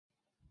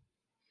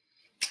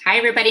Hi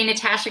everybody,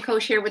 Natasha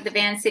Koch here with the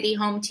Van City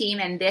Home Team,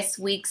 and this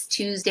week's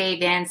Tuesday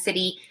Van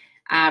City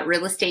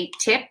real estate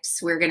tips.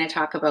 We're going to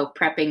talk about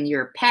prepping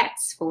your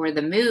pets for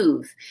the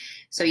move.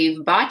 So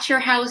you've bought your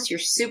house, you're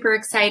super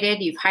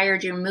excited, you've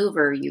hired your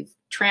mover, you've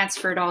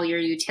transferred all your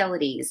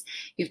utilities,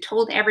 you've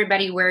told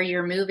everybody where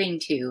you're moving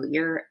to,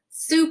 you're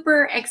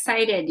super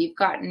excited, you've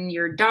gotten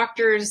your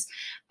doctors,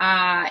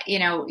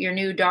 your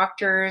new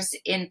doctors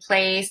in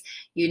place,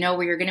 you know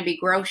where you're going to be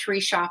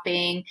grocery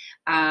shopping,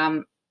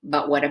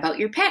 but what about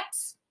your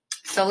pets?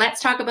 So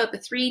let's talk about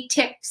the 3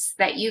 tips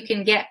that you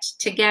can get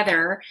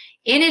together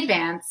in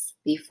advance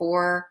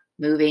before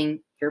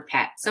moving your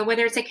pet. So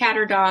whether it's a cat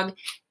or dog,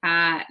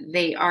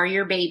 they are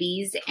your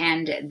babies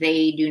and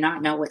they do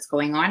not know what's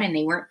going on and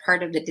they weren't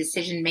part of the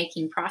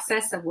decision-making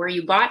process of where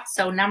you bought.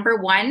 So number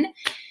 1,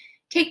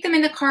 take them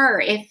in the car.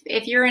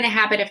 If you're in a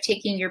habit of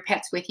taking your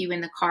pets with you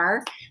in the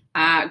car,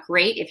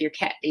 great.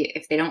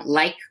 If they don't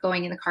like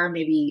going in the car,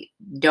 maybe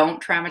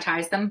don't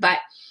traumatize them, but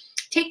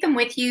take them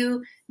with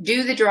you,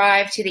 do the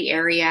drive to the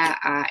area.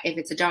 If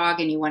it's a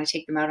dog and you want to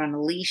take them out on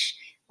a leash,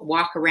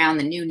 walk around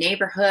the new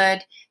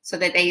neighborhood so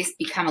that they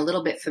become a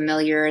little bit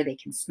familiar. They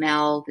can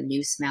smell the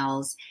new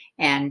smells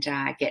and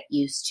get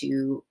used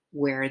to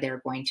where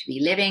they're going to be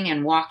living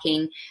and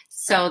walking,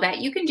 so that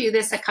you can do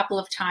this a couple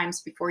of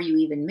times before you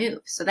even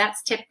move. So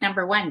that's tip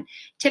number 1.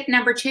 Tip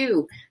number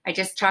 2, I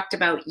just talked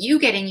about you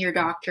getting your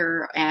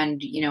doctor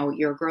and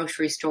your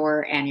grocery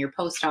store and your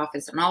post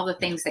office and all the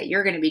things that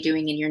you're going to be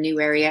doing in your new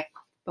area.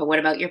 But what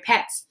about your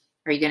pets?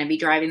 Are you going to be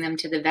driving them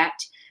to the vet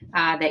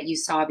that you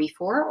saw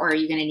before, or are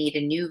you going to need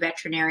a new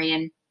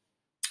veterinarian?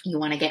 You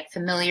want to get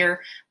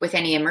familiar with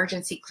any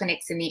emergency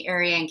clinics in the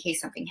area in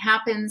case something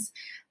happens.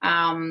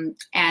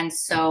 And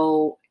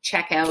so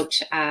check out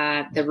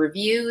the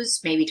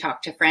reviews, maybe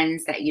talk to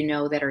friends that you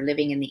know that are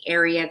living in the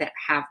area that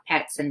have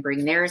pets and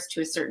bring theirs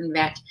to a certain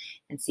vet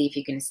and see if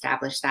you can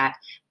establish that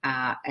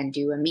and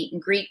do a meet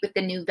and greet with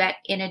the new vet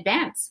in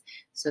advance.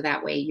 So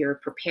that way you're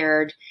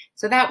prepared.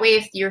 So that way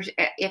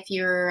if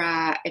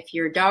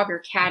your dog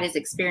or cat is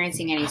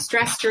experiencing any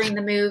stress during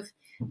the move,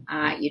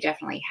 you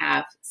definitely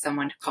have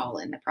someone to call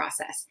in the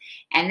process.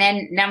 And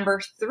then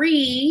number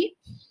 3,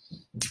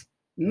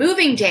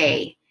 moving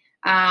day.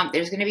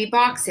 There's going to be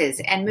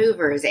boxes and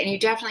movers, and you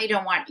definitely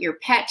don't want your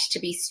pet to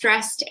be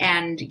stressed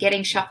and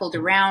getting shuffled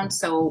around.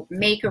 So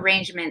make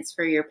arrangements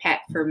for your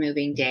pet for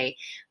moving day.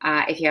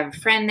 If you have a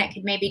friend that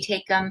could maybe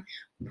take them,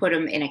 put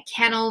them in a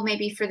kennel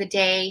maybe for the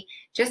day,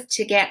 just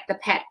to get the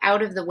pet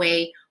out of the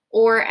way,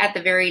 or at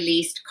the very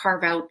least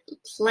carve out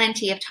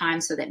plenty of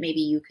time so that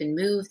maybe you can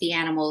move the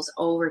animals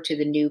over to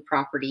the new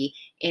property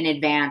in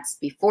advance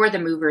before the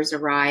movers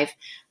arrive.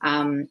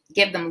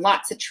 Give them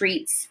lots of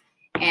treats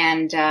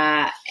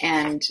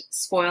and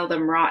spoil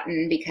them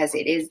rotten, because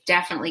it is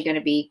definitely going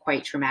to be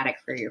quite traumatic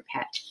for your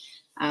pet.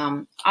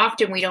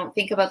 Often we don't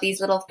think about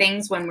these little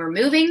things when we're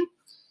moving,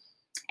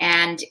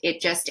 and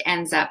it just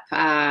ends up,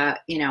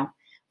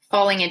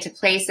 falling into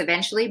place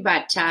eventually,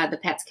 but the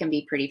pets can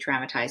be pretty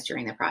traumatized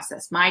during the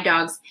process. My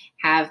dogs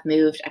have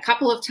moved a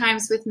couple of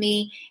times with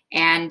me,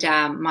 and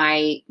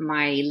my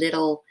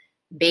little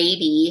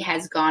baby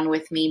has gone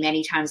with me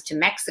many times to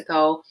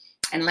Mexico.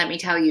 And let me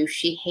tell you,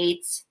 she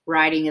hates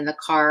riding in the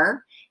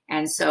car.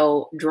 And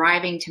so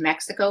driving to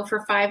Mexico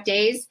for 5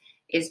 days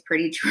is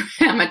pretty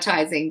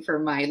traumatizing for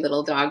my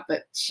little dog,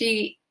 but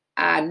she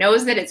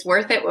knows that it's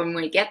worth it when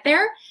we get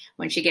there,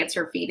 when she gets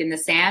her feet in the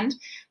sand.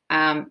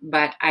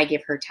 But I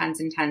give her tons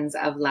and tons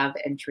of love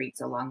and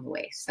treats along the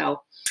way.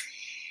 So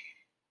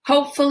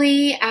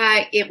hopefully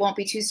it won't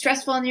be too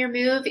stressful in your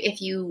move. If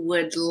you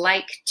would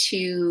like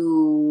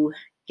to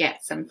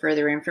get some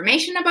further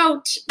information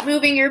about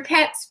moving your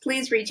pets,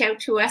 please reach out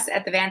to us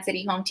at the Van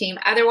City Home Team.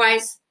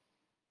 Otherwise,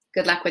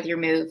 good luck with your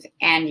move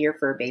and your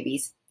fur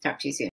babies. Talk to you soon.